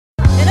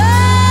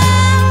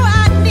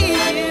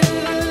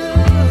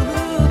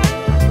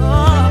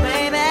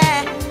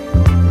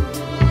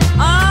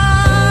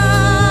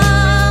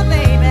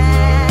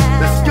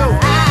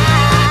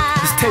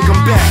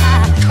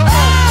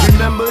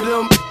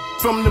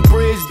the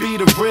bridge be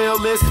the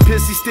realest.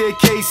 Pissy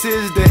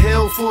staircases, the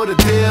hill for the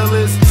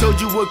dealers. Showed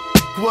you what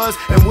was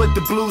and what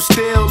the blue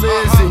steel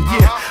is. And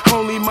yeah,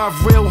 only my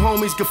real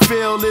homies can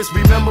feel this.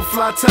 Remember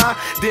Fly Tie?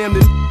 Damn,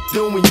 the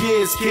doing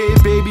years,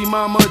 kid. Baby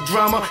mama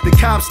drama, the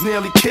cops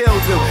nearly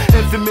killed him.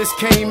 Infamous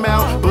came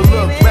out, but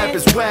look, rap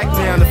is whack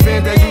now. The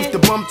fans that used to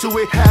bump to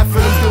it, half of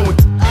them doing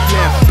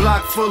now.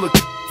 Block full of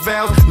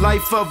vows,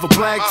 life of a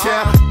black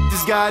child.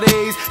 Just got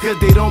A's, cause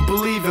they don't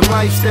believe in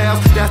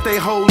lifestyles. That's their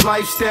whole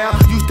lifestyle.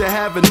 Used to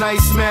have a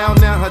nice smile,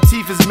 now her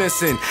teeth is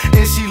missing,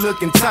 and she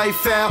looking tight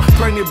foul.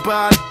 Pregnant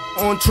by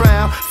on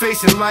trial,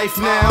 facing life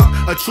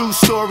now. A true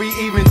story,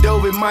 even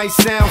though it might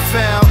sound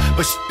foul.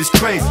 But it's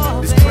crazy,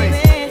 it's crazy.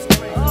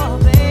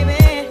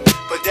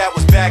 But that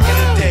was back in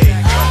the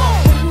day.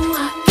 Oh,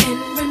 I can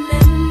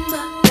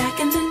remember back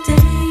in the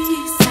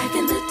days, back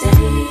in the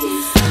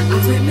days. I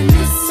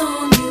reminisce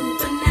on you,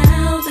 but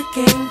now the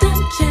game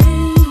done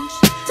changed.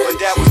 But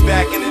that was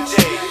back in the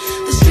day.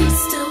 The streets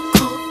still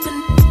cold, but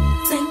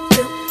ain't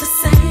built the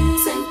same,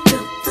 ain't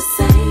built the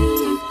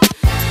same.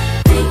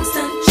 Things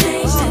done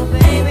changed,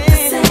 it ain't the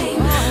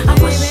same. I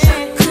wish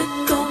I could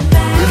go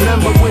back.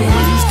 Remember when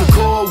we used to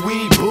call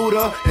weed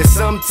Buddha and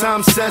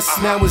sometimes cess?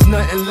 Now it's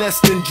nothing less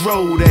than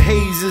dro. The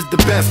haze is the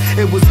best.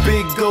 It was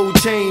big gold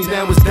chains,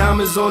 now it's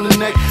diamonds on the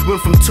neck.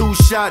 Went from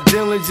 2-shot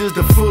Dillingers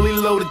to fully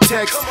loaded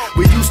texts.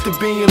 We used to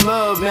be in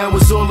love, now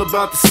it's all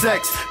about the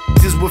sex.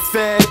 Just were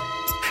fed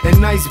and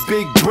nice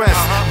big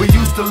breasts. We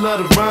used to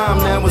love the rhyme,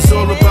 now it's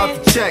all about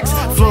the checks.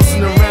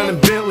 Flossing around in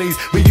Bentleys,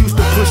 we used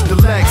to push the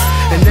Lex.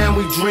 And now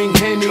we drink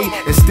Henny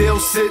and still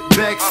sit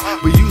Bex.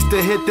 We used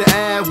to hit the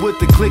ad with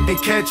the click and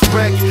catch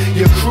wreck.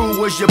 Your crew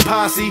was your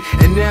posse,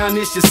 and now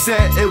it's your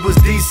set. It was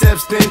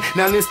D-Seps then,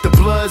 now it's the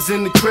Bloods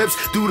and the Crips.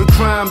 Do the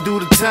crime, do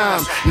the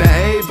time. Now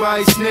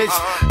everybody snitch.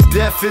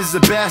 Death is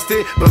a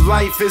bastard, but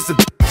life is a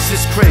bitch. It's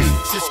just crazy,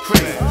 it's just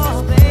crazy.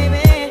 Oh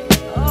baby,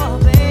 oh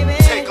baby.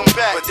 Take 'em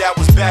back, but that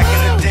was back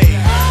in the day.